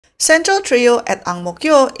Central Trio at Ang Mo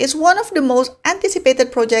Kio is one of the most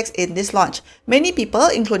anticipated projects in this launch. Many people,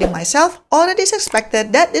 including myself, already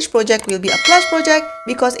suspected that this project will be a plus project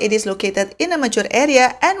because it is located in a mature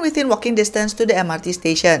area and within walking distance to the MRT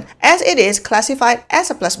station. As it is classified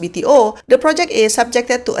as a plus BTO, the project is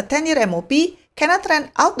subjected to a 10-year MOP, cannot rent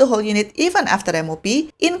out the whole unit even after MOP,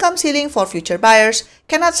 income ceiling for future buyers,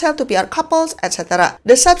 cannot sell to PR couples, etc.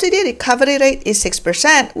 The subsidy recovery rate is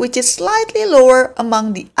 6%, which is slightly lower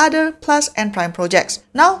among the other plus and prime projects.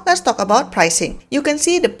 Now, let's talk about pricing. You can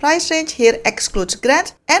see the price range here excludes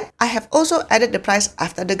grants, and I have also added the price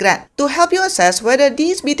after the grant. To help you assess whether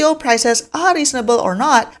these BTO prices are reasonable or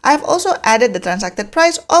not, I have also added the transacted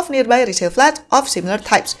price of nearby resale flats of similar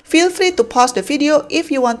types. Feel free to pause the video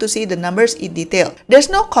if you want to see the numbers in detail. There's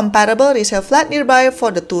no comparable resale flat nearby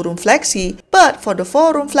for the 2-room flexi, but for the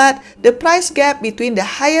 4-room flat, the price gap between the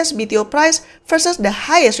highest BTO price versus the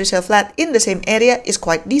highest resale flat in the same area is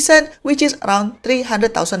quite decent, which is around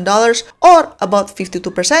 $300,000 or about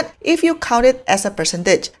 52% if you count it as a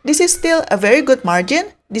percentage. This is still a very good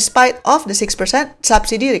margin despite of the 6%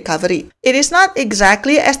 subsidy recovery. It is not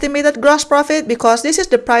exactly estimated gross profit because this is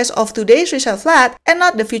the price of today's resale flat and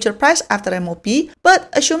not the future price after MOP, but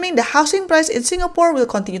assuming the housing price in Singapore will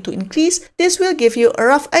continue to increase, this will give you a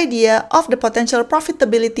rough idea of the potential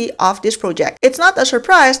profitability of this project. It's not a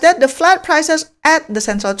surprise that the flat prices at the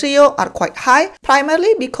Central Trio are quite high,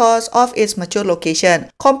 primarily because of its mature location.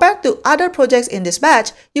 Compared to other projects in this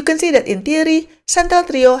batch, you can see that in theory, Central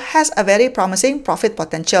Trio has a very promising profit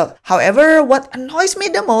potential. However, what annoys me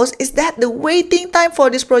the most is that the waiting time for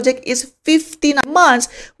this project is 15 months,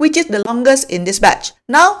 which is the longest in this batch.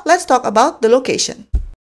 Now, let's talk about the location.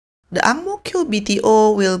 The Ang Mo Kio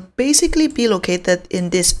BTO will basically be located in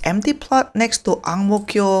this empty plot next to Ang Mo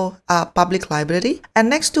Kio Public Library, and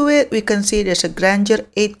next to it we can see there's a Grandeur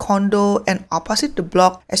 8 condo, and opposite the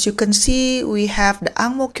block, as you can see, we have the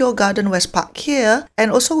Ang Mo Kio Garden West Park here, and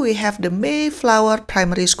also we have the Mayflower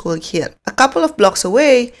Primary School here. A couple of blocks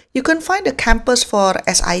away, you can find the campus for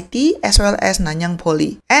SIT as well as Nanyang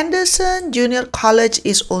Poly. Anderson Junior College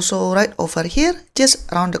is also right over here, just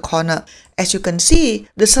around the corner. As you can see,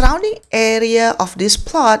 the surrounding area of this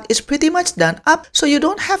plot is pretty much done up, so you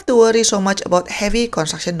don't have to worry so much about heavy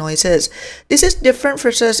construction noises. This is different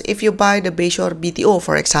versus if you buy the Bayshore BTO,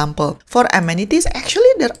 for example. For amenities, actually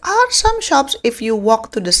there are some shops if you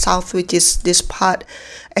walk to the south, which is this part.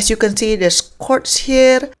 As you can see, there's courts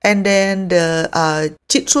here, and then the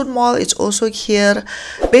Chitsun Mall is also here.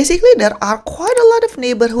 Basically, there are quite a lot of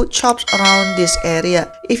neighborhood shops around this area.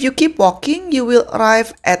 If you keep walking, you will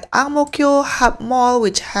arrive at Ang Mo Kio Hub Mall,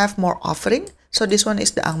 which have more offering. So this one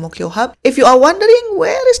is the Ang Mo Kio Hub. If you are wondering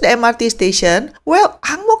where is the MRT station, well,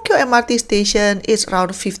 Ang Mo Kio MRT station is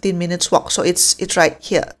around 15 minutes walk, so it's right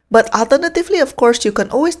here. But alternatively, of course, you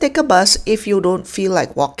can always take a bus if you don't feel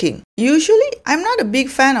like walking. Usually, I'm not a big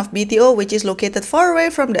fan of BTO which is located far away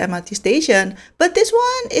from the MRT station, but this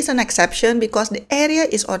one is an exception because the area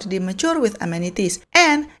is already mature with amenities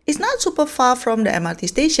and it's not super far from the MRT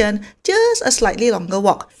station, just a slightly longer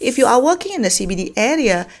walk. If you are working in the CBD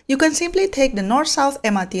area, you can simply take the North-South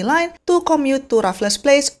MRT line to commute to Raffles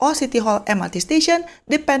Place or City Hall MRT station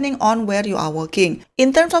depending on where you are working.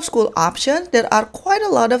 In terms of school options, there are quite a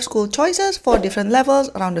lot of school choices for different levels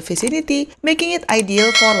around the vicinity, making it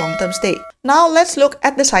ideal for long-term stay. Now let's look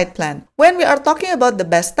at the site plan. When we are talking about the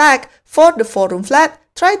best stack for the 4-room flat,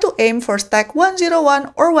 try to aim for stack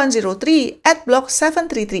 101 or 103 at block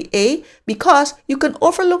 733A because you can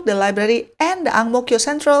overlook the library and the Ang Mo Kio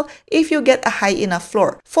Central if you get a high enough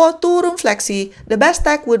floor. For 2-room flexi, the best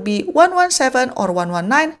stack would be 117 or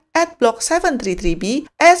 119 at block 733B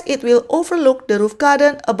as it will overlook the roof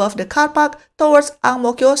garden above the car park towards Ang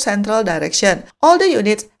Mo Kio Central direction. All the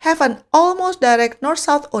units have an almost direct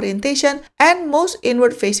north-south orientation and most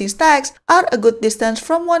inward-facing stacks are a good distance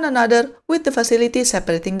from one another with the facility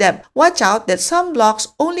separating them. Watch out that some blocks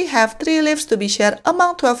only have 3 lifts to be shared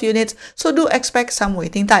among 12 units, so do expect some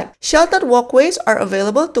waiting time. Sheltered walkways are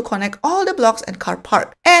available to connect all the blocks and car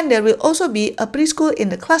park, and there will also be a preschool in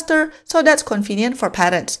the cluster, so that's convenient for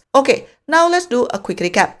parents. Okay, now let's do a quick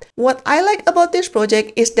recap. What I like about this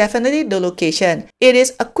project is definitely the location. It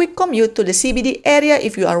is a quick commute to the CBD area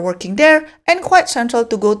if you are working there and quite central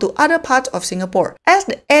to go to other parts of Singapore. As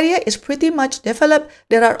the area is pretty much developed,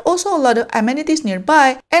 there are also a lot of amenities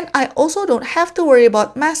nearby, and I also don't have to worry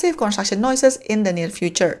about massive construction noises in the near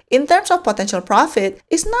future. In terms of potential profit,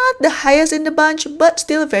 it's not the highest in the bunch but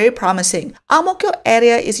still very promising. Ang Mo Kio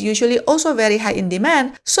area is usually also very high in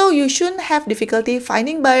demand, so you shouldn't have difficulty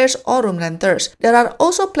finding buyers or room renters. There are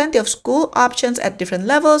also plenty of school options at different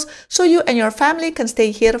levels, so you and your family can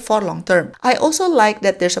stay here for long term. I also like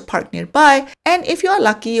that there's a park nearby, and if you are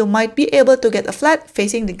lucky, you might be able to get a flat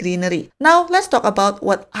facing the greenery. Now, let's talk about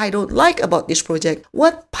what I don't like about this project.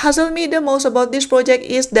 What puzzled me the most about this project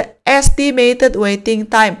is the estimated waiting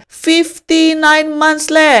time. 59 months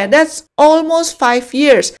leh! That's almost 5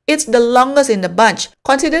 years. It's the longest in the bunch.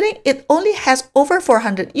 Considering it only has over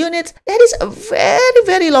 400 units, that is a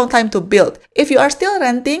very long time to build. If you are still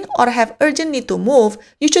renting or have urgent need to move,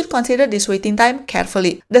 you should consider this waiting time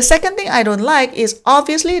carefully. The second thing I don't like is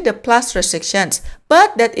obviously the plus restrictions,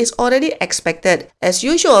 but that is already expected. As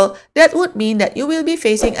usual, that would mean that you will be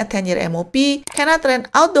facing a 10-year MOP, cannot rent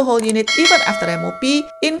out the whole unit even after MOP,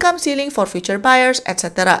 income ceiling for future buyers,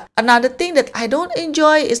 etc. Another thing that I don't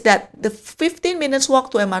enjoy is that the 15 minutes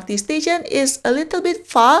walk to MRT station is a little bit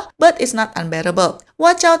far, but it's not unbearable.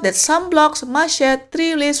 Watch out that some blocks must share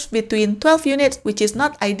 3 lifts between 12 units, which is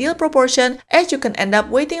not ideal proportion, as you can end up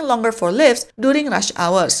waiting longer for lifts during rush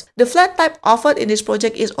hours. The flat type offered in this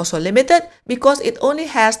project is also limited because it only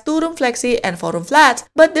has 2-room flexi and 4-room flats,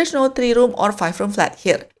 but there's no 3-room or 5-room flat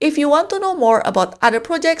here. If you want to know more about other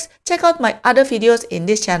projects, check out my other videos in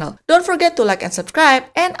this channel. Don't forget to like and subscribe,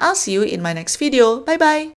 and I'll see you in my next video. Bye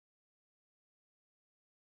bye!